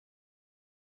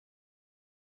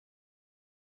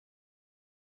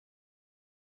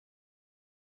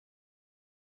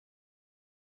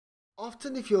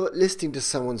Often if you're listening to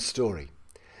someone's story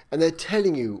and they're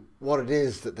telling you what it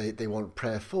is that they want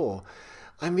prayer for,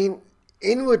 I mean,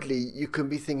 inwardly you can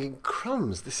be thinking,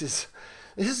 crumbs, this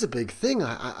is a big thing.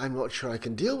 I'm not sure I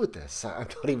can deal with this. I'm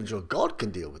not even sure God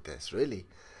can deal with this, really.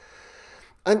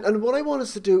 And what I want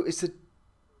us to do is to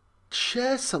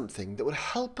share something that would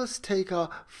help us take our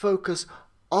focus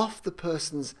off the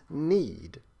person's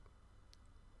need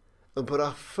and put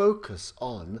our focus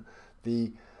on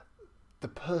the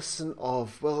person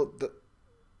of, well,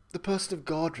 the person of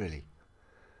God, really.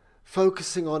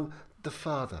 Focusing on the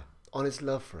Father, on his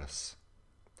love for us.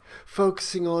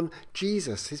 Focusing on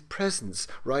Jesus, his presence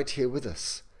right here with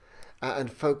us.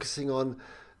 And focusing on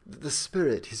the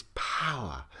Spirit, his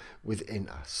power within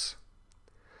us.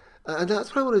 And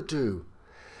that's what I want to do.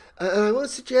 And I want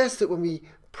to suggest that when we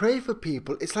pray for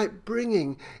people, it's like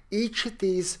bringing each of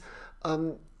these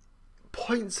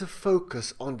points of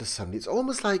focus onto somebody. It's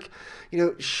almost like,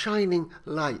 shining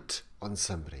light on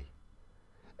somebody.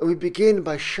 And we begin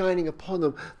by shining upon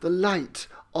them the light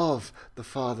of the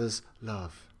Father's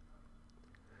love.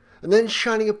 And then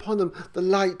shining upon them the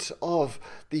light of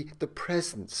the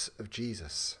presence of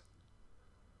Jesus.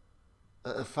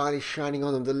 And finally shining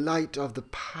on them the light of the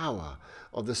power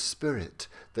of the Spirit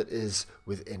that is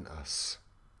within us.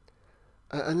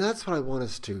 And that's what I want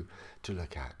us to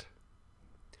look at.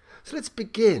 So let's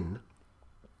begin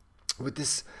with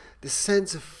this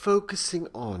sense of focusing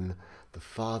on the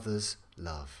Father's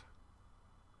love.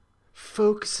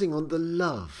 Focusing on the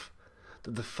love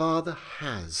that the Father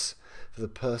has for the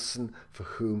person for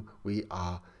whom we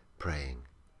are praying.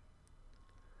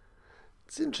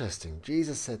 It's interesting.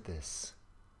 Jesus said this.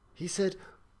 He said,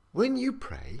 when you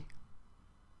pray,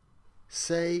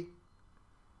 say,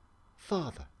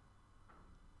 Father.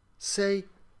 Say,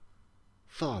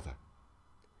 Father.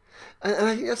 And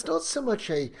I think that's not so much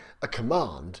a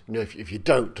command. If you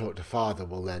don't talk to Father,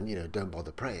 well then, don't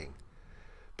bother praying.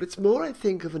 But it's more, I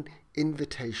think, of an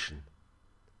invitation.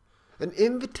 An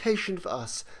invitation for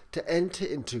us to enter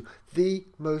into the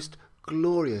most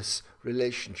glorious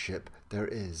relationship there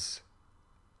is.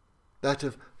 That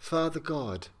of Father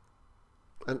God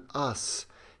and us,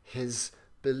 his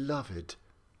beloved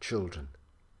children.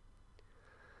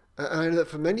 And I know that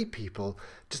for many people,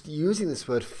 just using this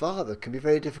word Father can be a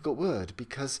very difficult word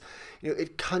because,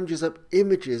 it conjures up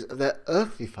images of their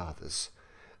earthly fathers.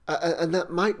 And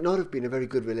that might not have been a very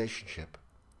good relationship.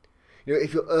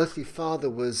 If your earthly father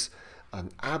was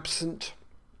absent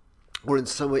or in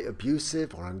some way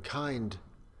abusive or unkind,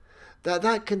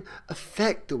 that can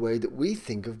affect the way that we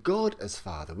think of God as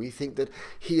Father. We think that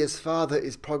he as Father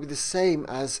is probably the same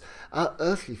as our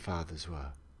earthly fathers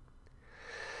were.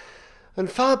 And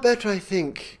far better, I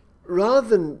think, rather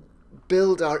than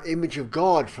build our image of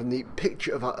God from the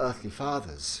picture of our earthly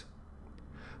fathers,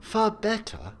 far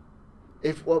better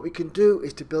if what we can do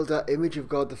is to build our image of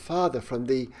God the Father from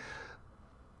the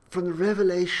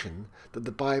revelation that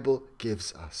the Bible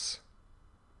gives us.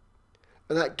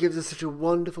 And that gives us such a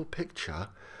wonderful picture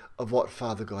of what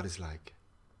Father God is like.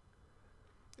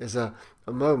 There's a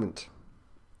moment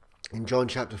in John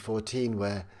chapter 14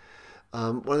 where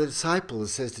one of the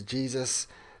disciples says to Jesus,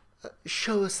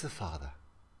 show us the Father.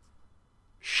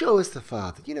 Show us the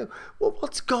Father.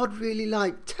 What's God really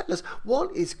like? Tell us,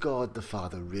 what is God the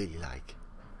Father really like?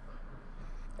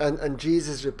 And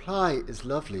Jesus' reply is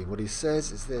lovely. What he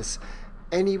says is this: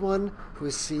 anyone who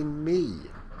has seen me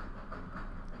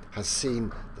has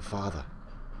seen the Father.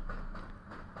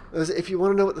 If you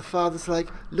want to know what the Father's like,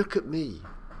 look at me.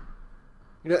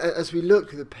 As we look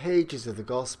through the pages of the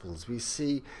Gospels, we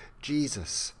see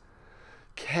Jesus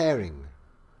caring,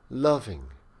 loving,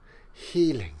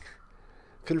 healing,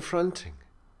 confronting,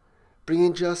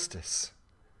 bringing justice.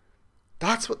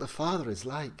 That's what the Father is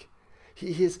like.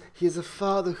 He is a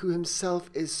Father who himself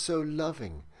is so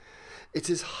loving. It's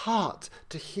his heart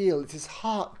to heal. It's his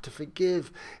heart to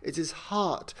forgive. It's his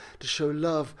heart to show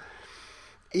love,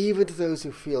 even to those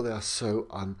who feel they are so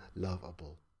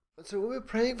unlovable. And so when we're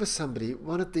praying for somebody,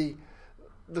 one of the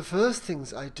first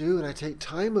things I do, and I take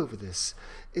time over this,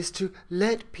 is to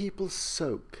let people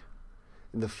soak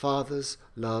in the Father's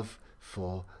love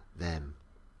for them.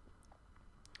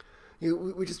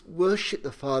 We just worship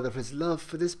the Father for his love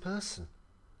for this person.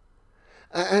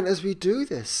 And as we do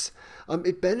this,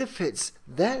 it benefits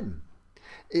them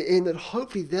in that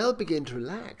hopefully they'll begin to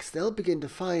relax. They'll begin to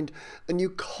find a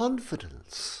new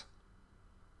confidence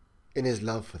in his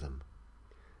love for them.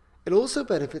 It also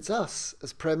benefits us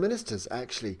as prayer ministers,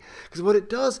 actually, because what it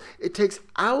does, it takes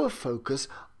our focus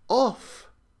off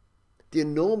the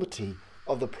enormity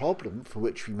of the problem for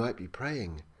which we might be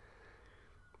praying.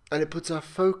 And it puts our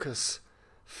focus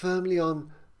firmly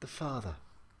on the Father.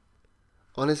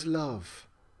 on his love,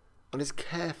 on his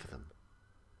care for them.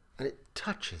 And it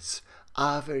touches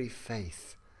our very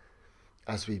faith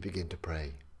as we begin to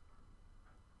pray.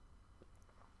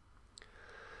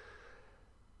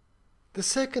 The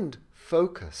second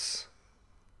focus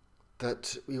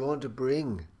that we want to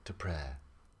bring to prayer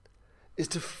is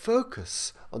to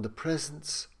focus on the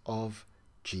presence of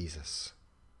Jesus.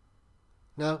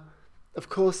 Now, of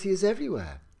course, he is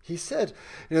everywhere. He said,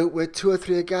 where 2 or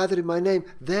 3 are gathered in my name,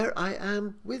 there I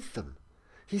am with them.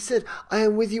 He said, I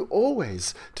am with you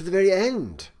always to the very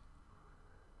end.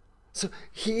 So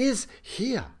he is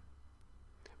here.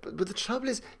 But the trouble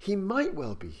is, he might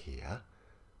well be here,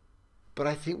 but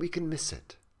I think we can miss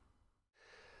it.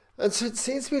 And so it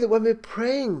seems to me that when we're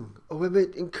praying or when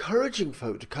we're encouraging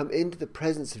folk to come into the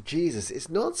presence of Jesus, it's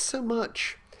not so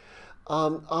much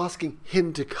asking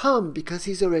him to come because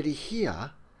he's already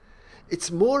here.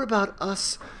 It's more about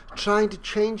us trying to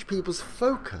change people's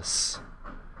focus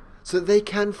so that they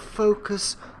can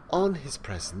focus on his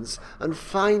presence and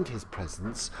find his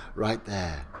presence right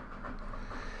there.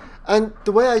 And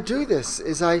the way I do this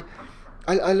is I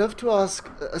love to ask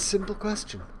a simple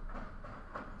question.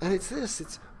 And it's this,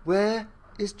 it's where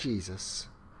is Jesus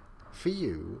for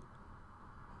you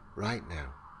right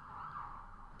now?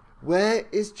 Where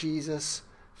is Jesus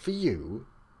for you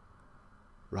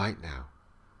right now?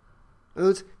 In other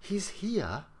words, he's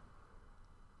here.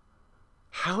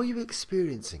 How are you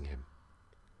experiencing him?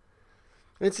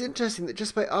 And it's interesting that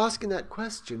just by asking that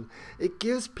question, it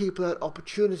gives people that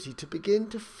opportunity to begin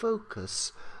to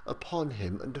focus upon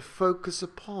him and to focus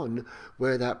upon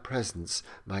where that presence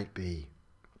might be.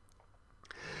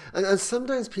 And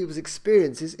sometimes people's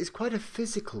experience is quite a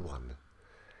physical one.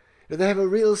 They have a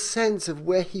real sense of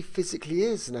where he physically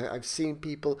is. And I've seen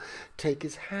people take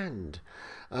his hand.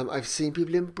 I've seen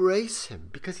people embrace him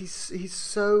because he's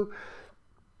so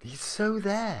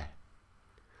there.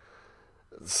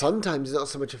 Sometimes it's not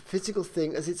so much a physical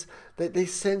thing as it's that they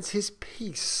sense his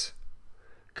peace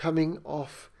coming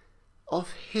off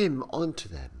him onto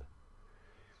them.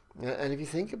 And if you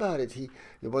think about it,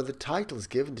 one of the titles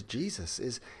given to Jesus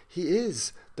is he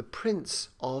is the Prince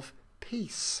of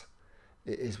Peace,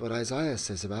 is what Isaiah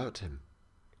says about him.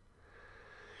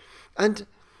 And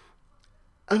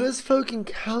as folk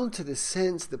encounter this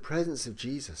sense of the presence of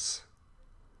Jesus,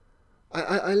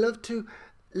 I love to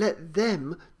let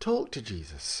them talk to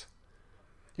Jesus.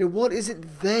 What is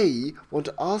it they want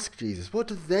to ask Jesus? What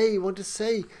do they want to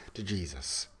say to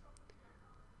Jesus?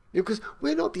 Because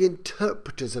we're not the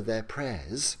interpreters of their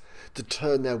prayers to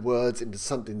turn their words into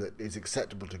something that is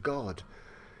acceptable to God.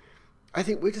 I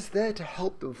think we're just there to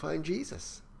help them find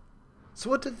Jesus. So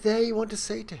what do they want to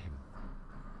say to him?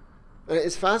 And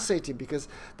it's fascinating because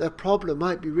their problem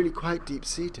might be really quite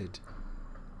deep-seated.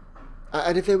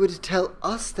 And if they were to tell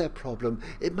us their problem,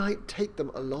 it might take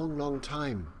them a long, long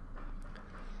time.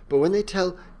 But when they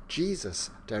tell Jesus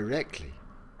directly,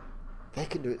 they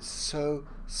can do it so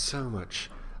much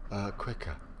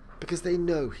quicker, because they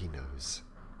know he knows.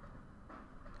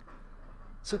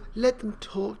 So let them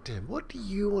talk to him. What do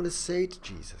you want to say to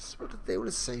Jesus? What do they want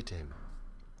to say to him?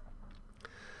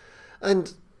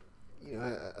 And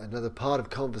another part of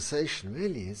conversation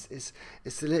really is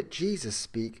to let Jesus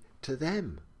speak to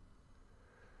them.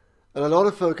 And a lot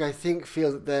of folk, I think,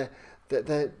 feel that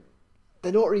they're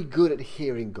not really good at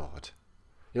hearing God.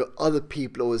 Other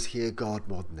people always hear God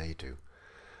more than they do.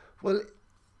 Well,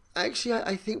 actually,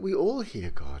 I think we all hear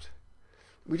God.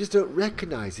 We just don't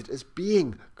recognize it as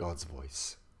being God's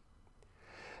voice.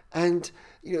 And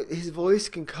his voice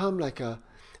can come like a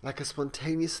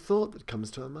spontaneous thought that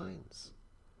comes to our minds,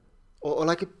 or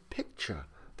like a picture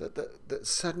that's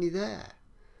suddenly there,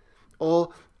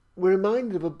 or we're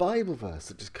reminded of a Bible verse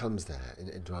that just comes there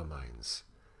into our minds.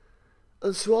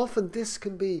 And so often this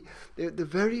can be the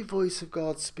very voice of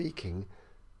God speaking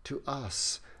to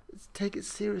us. Take it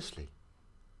seriously.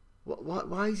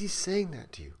 Why is he saying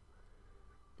that to you?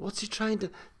 What's he trying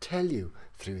to tell you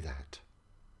through that?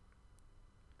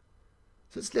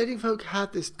 So it's letting folk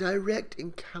have this direct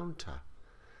encounter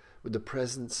with the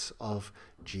presence of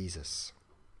Jesus.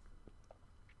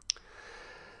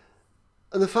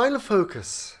 And the final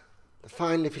focus, the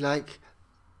final, if you like,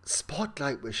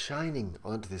 spotlight we're shining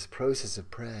onto this process of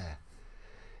prayer,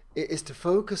 is to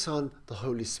focus on the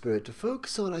Holy Spirit, to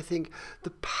focus on, I think,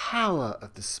 the power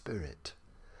of the Spirit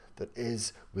that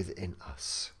is within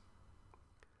us.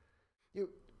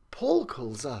 Paul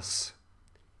calls us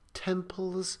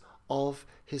temples of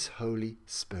his Holy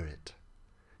Spirit.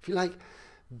 If you like,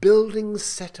 buildings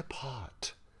set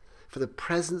apart for the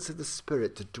presence of the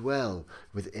Spirit to dwell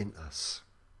within us.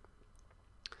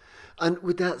 And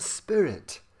with that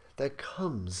Spirit, there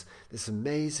comes this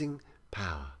amazing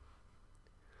power.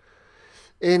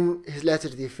 In his letter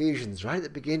to the Ephesians, right at the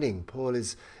beginning, Paul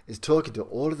is talking to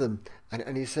all of them,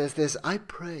 and he says this, I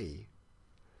pray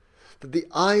that the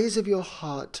eyes of your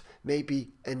heart may be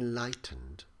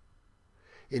enlightened,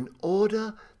 in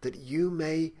order that you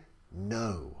may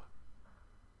know.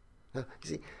 Now, you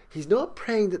see, he's not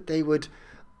praying that they would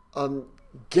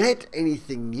get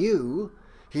anything new.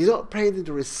 He's not praying them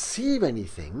to receive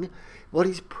anything. What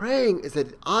he's praying is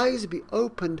that eyes be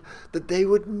opened, that they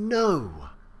would know.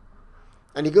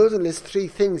 And he goes and lists three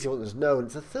things he wants us to know, and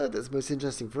it's the third that's most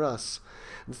interesting for us.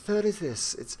 And the third is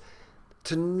this, it's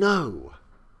to know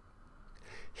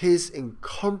his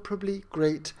incomparably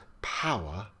great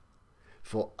power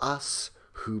for us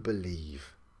who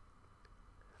believe.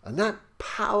 And that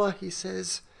power, he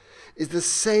says, is the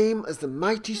same as the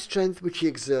mighty strength which he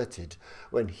exerted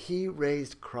when he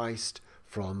raised Christ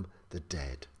from the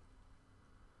dead.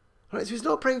 All right, so he's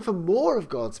not praying for more of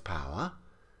God's power.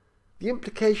 The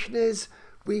implication is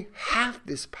we have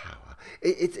this power.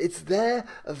 It's there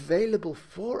available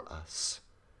for us.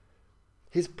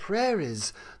 His prayer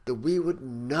is that we would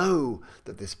know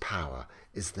that this power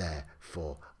is there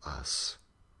for us.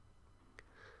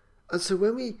 And so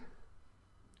when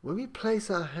we place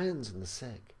our hands on the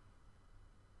sick,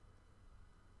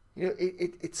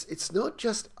 it's not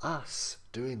just us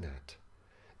doing that.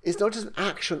 It's not just an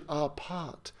action on our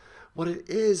part. What it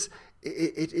is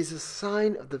a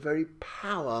sign of the very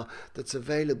power that's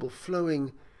available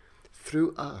flowing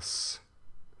through us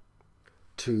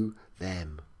to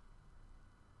them.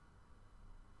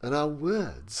 And our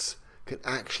words can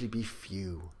actually be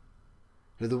few.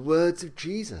 The words of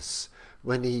Jesus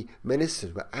when he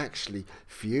ministered were actually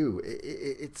few.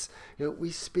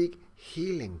 We speak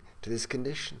healing to this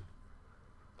condition.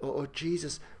 Or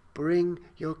Jesus, bring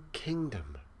your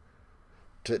kingdom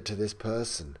to this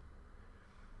person.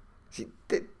 See,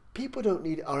 people don't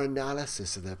need our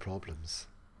analysis of their problems.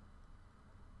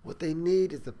 What they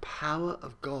need is the power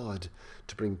of God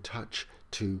to bring touch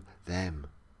to them.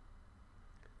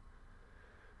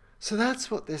 So that's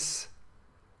what this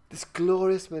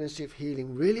glorious ministry of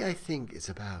healing really, I think, is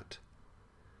about.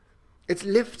 It's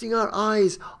lifting our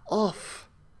eyes off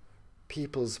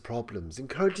people's problems,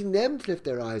 encouraging them to lift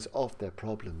their eyes off their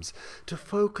problems, to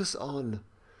focus on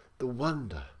the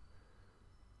wonder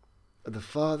of the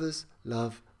Father's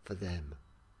love for them,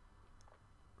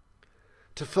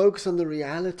 to focus on the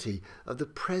reality of the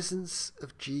presence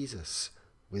of Jesus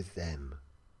with them,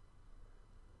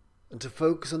 and to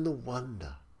focus on the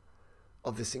wonder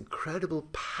of this incredible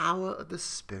power of the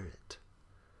Spirit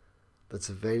that's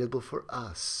available for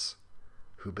us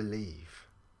who believe.